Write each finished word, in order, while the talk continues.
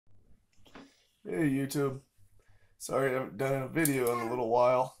Hey YouTube, sorry I haven't done a video in a little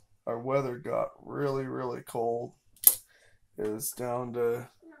while. Our weather got really cold. It was down to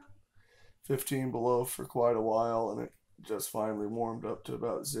 15 below for quite a while and it just finally warmed up to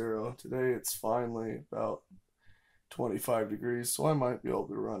about zero. Today it's finally about 25 degrees, so I might be able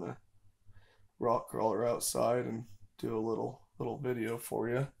to run a rock crawler outside and do a little video for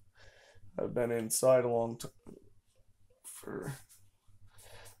you. I've been inside a long time for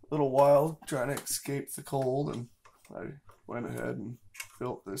little while trying to escape the cold, and I went ahead and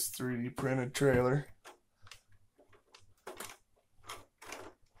built this 3D printed trailer.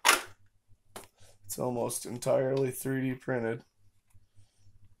 It's almost entirely 3D printed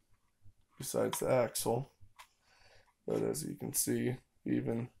besides the axle, but as you can see,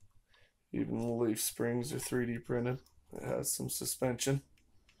 even the leaf springs are 3D printed. It has some suspension.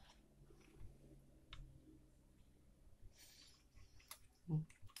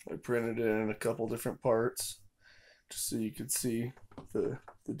 I printed it in a couple different parts just so you could see the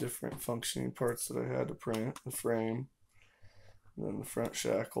different functioning parts that I had to print. The frame, and then the front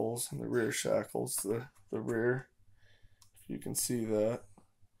shackles and the rear shackles. The rear, if you can see that,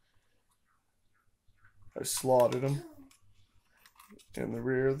 I slotted them in the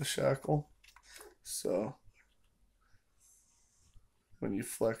rear of the shackle, so when you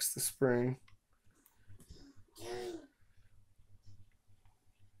flex the spring,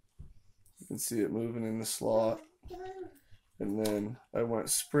 you can see it moving in the slot. And then I went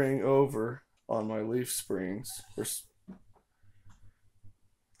spring over on my leaf springs, or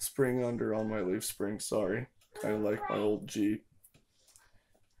spring under on my leaf springs, sorry, kind of like my old Jeep.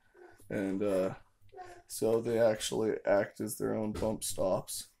 And so they actually act as their own bump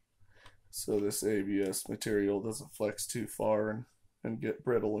stops, so this ABS material doesn't flex too far and get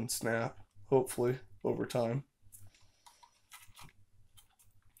brittle and snap, hopefully, over time.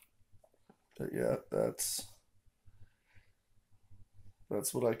 But yeah, that's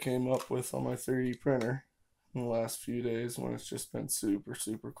what I came up with on my 3D printer in the last few days when it's just been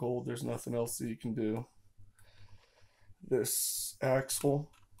super cold. There's nothing else that you can do. This axle,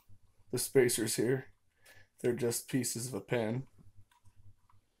 the spacers here, they're just pieces of a pen.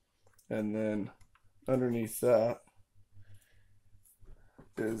 And then underneath that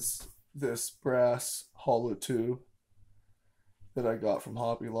is this brass hollow tube that I got from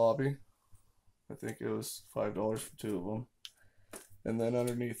Hobby Lobby. I think it was $5 for two of them. And then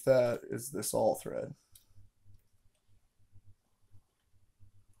underneath that is this all thread.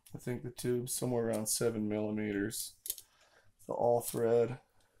 I think the tube's somewhere around 7 millimeters. The all thread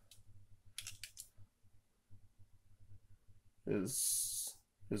is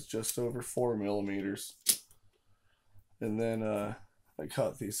just over 4 millimeters. And then I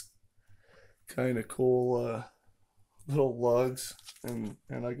got these kind of cool little lugs, and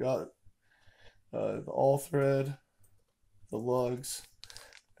I got the all thread, the lugs,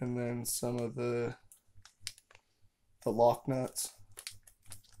 and then some of the lock nuts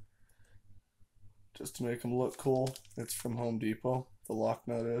just to make them look cool. It's from Home Depot, the lock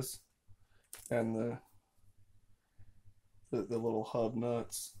nut is, and the little hub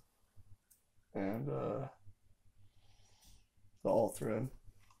nuts, and the all thread.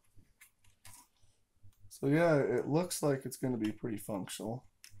 So yeah, it looks like it's going to be pretty functional,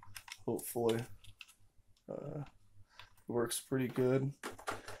 hopefully. It works pretty good.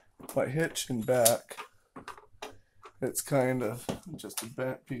 My hitch and back, it's kind of just a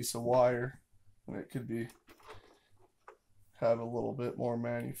bent piece of wire, and it could be have a little bit more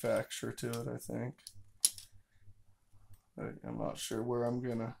manufacture to it, I think. I'm not sure where I'm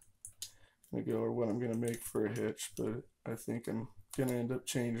gonna go or what I'm gonna make for a hitch, but I think I'm gonna end up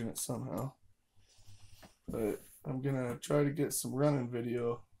changing it somehow. But I'm gonna try to get some running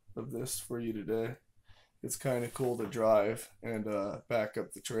video of this for you today. It's kind of cool to drive and back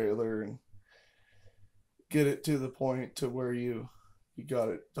up the trailer and get it to the point to where you got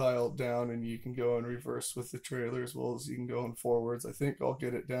it dialed down and you can go in reverse with the trailer as well as you can go in forwards. I think I'll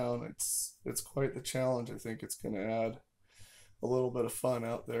get it down. It's quite the challenge. I think it's going to add a little bit of fun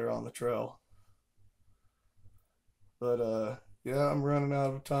out there on the trail. But yeah, I'm running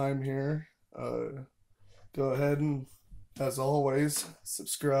out of time here. Go ahead and, as always,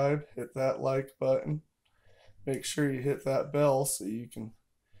 subscribe, hit that like button. Make sure you hit that bell so you can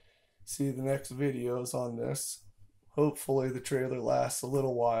see the next videos on this. Hopefully the trailer lasts a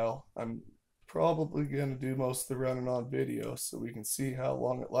little while. I'm probably going to do most of the running on video so we can see how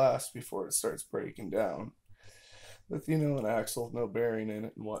long it lasts before it starts breaking down. With, you know, an axle with no bearing in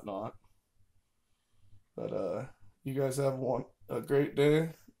it and whatnot. But you guys have a great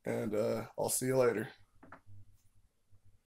day, and I'll see you later.